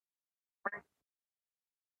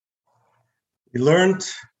We learned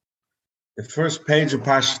the first page of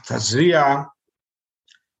Pashat Tazria,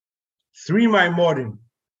 3 Maimorim.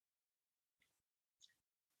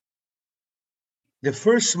 The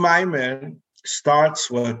first Maimer starts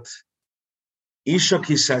with Isha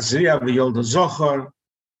ki Tazria v'yolda zochar.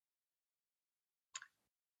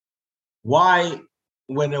 Why,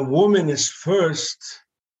 when a woman is first,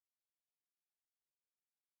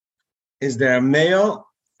 is there a male,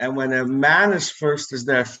 and when a man is first, is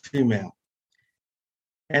there a female?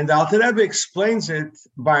 And the Alter Rebbe explains it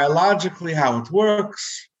biologically how it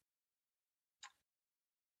works.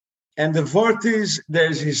 And the word is,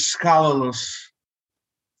 there's his scholarless.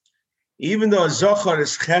 Even though a zochar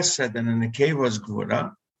is chesed and a nekeva is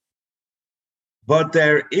gvura, but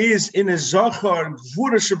there is in a zochar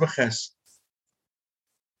gvura shebechesed.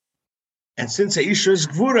 And since a isha is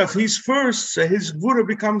gvura, if he's first, so his gvura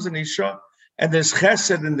becomes an isha, and there's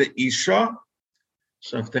chesed in the isha.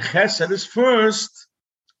 So if the chesed is first,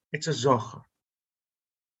 it's a zochar.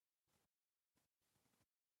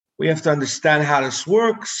 We have to understand how this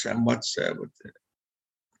works and what's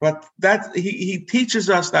but that he teaches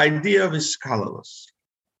us the idea of his scholarless.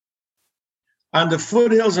 On the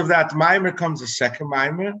foothills of that Maimer comes a second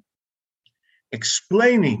Maimer,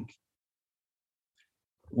 explaining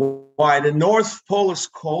why the North Pole is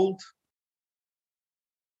cold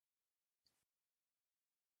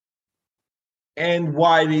and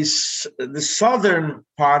why the southern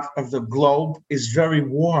part of the globe is very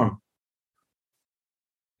warm.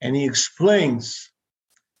 And he explains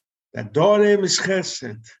that Dorem is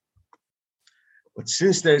chesed, but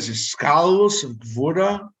since there's a scholarless of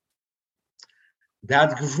gvura,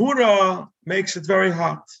 that gvura makes it very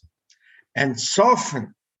hot. And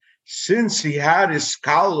Sowing, since he had his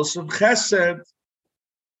scholarless of chesed,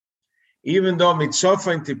 even though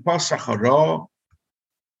mitzofin tipasach haro,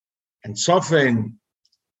 and Sowing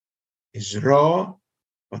is raw,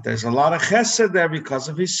 but there's a lot of chesed there because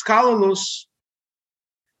of his scholarless.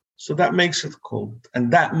 So that makes it cold,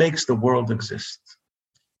 and that makes the world exist.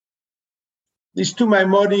 These 2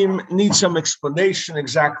 Maimorim need some explanation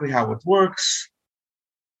exactly how it works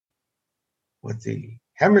with the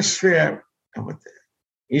hemisphere and with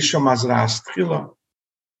the Isha Mazras Tchila.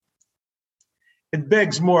 It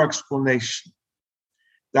begs more explanation.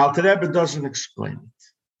 The Alter Rebbe doesn't explain it.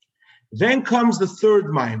 Then comes the third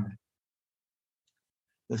Maimer.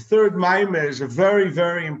 The third Maimer is a very,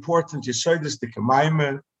 very important Yesodistic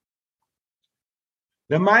Maimer.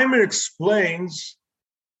 The Maimer explains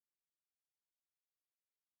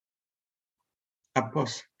a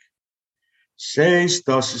posuk. Says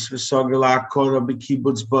Tosis v'sogel akora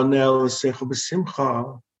b'kibbutz bonel l'secha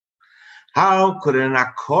b'simcha. How could an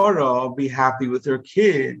akora be happy with her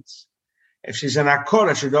kids? If she's an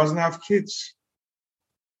akora, she doesn't have kids.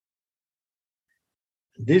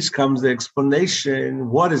 This comes the explanation.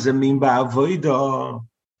 What does it mean by avodah?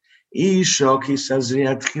 Isha ki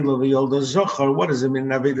Tazria tchila v'yolda zochar. What does it mean in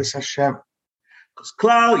Avodas Hashem? Because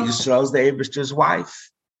Klal Yisrael is the Eibishter's wife.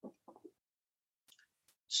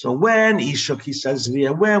 So when Isha ki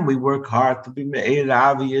Tazria, when we work hard to be me'er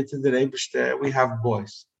aviyah to the Eibishter, we have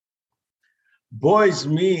boys. Boys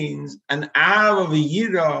means an av of a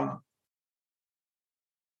yira,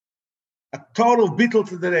 a total bittul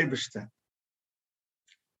to the Eibishter.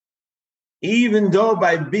 Even though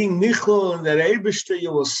by being nichol in the Eibishter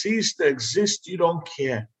you will cease to exist, you don't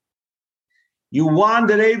care. You want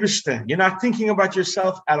the Eibishter. You're not thinking about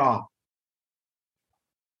yourself at all.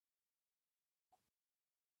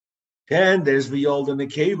 Then there's V'yolda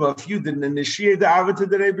Nekeva. If you didn't initiate the Ava to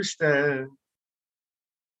the Eibishter,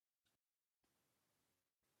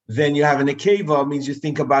 then you have a Nekeva, means you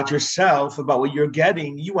think about yourself, about what you're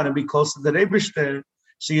getting. You want to be close to the Eibishter.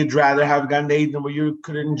 So you'd rather have Gan Eden where you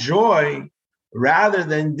could enjoy, rather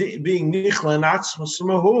than being nichla and atzmos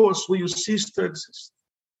mahos, where you cease to exist.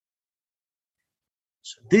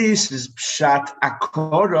 So this is pshat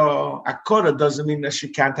akora. Akora doesn't mean that she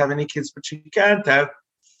can't have any kids, but she can't have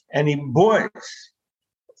any boys.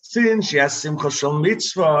 Since she has simcha shel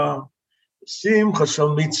mitzvah,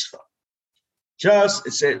 just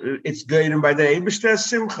it's given by the Eibishter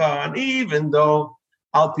simcha, and even though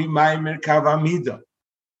al pi maimer kavamida,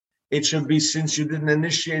 it should be since you didn't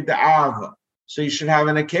initiate the Ava. So you should have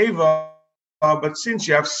an Akeva, but since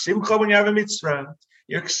you have Simcha when you have a mitzvah,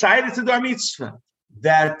 you're excited to do a mitzvah.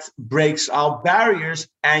 That breaks all barriers,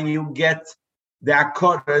 and you get the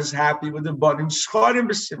Akoras happy with the body. Schorim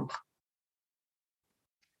b'simcha.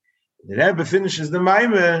 The Rebbe finishes the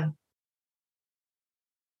Maimer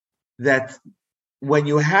that when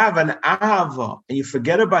you have an Ava, and you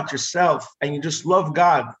forget about yourself, and you just love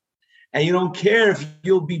God, and you don't care if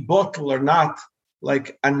you'll be bottled or not,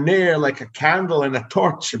 like a nair, like a candle and a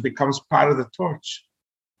torch. It becomes part of the torch.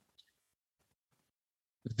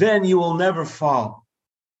 Then you will never fall.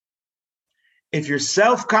 If you're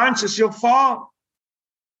self-conscious, you'll fall.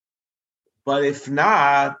 But if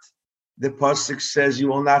not, the pasuk says you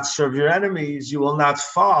will not serve your enemies, you will not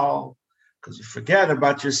fall, because you forget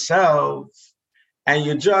about yourself and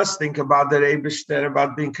you just think about the Eibishter,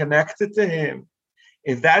 about being connected to him.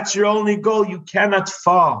 If that's your only goal, you cannot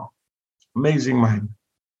fall. Amazing mind.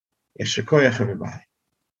 Yesher koyach, everybody.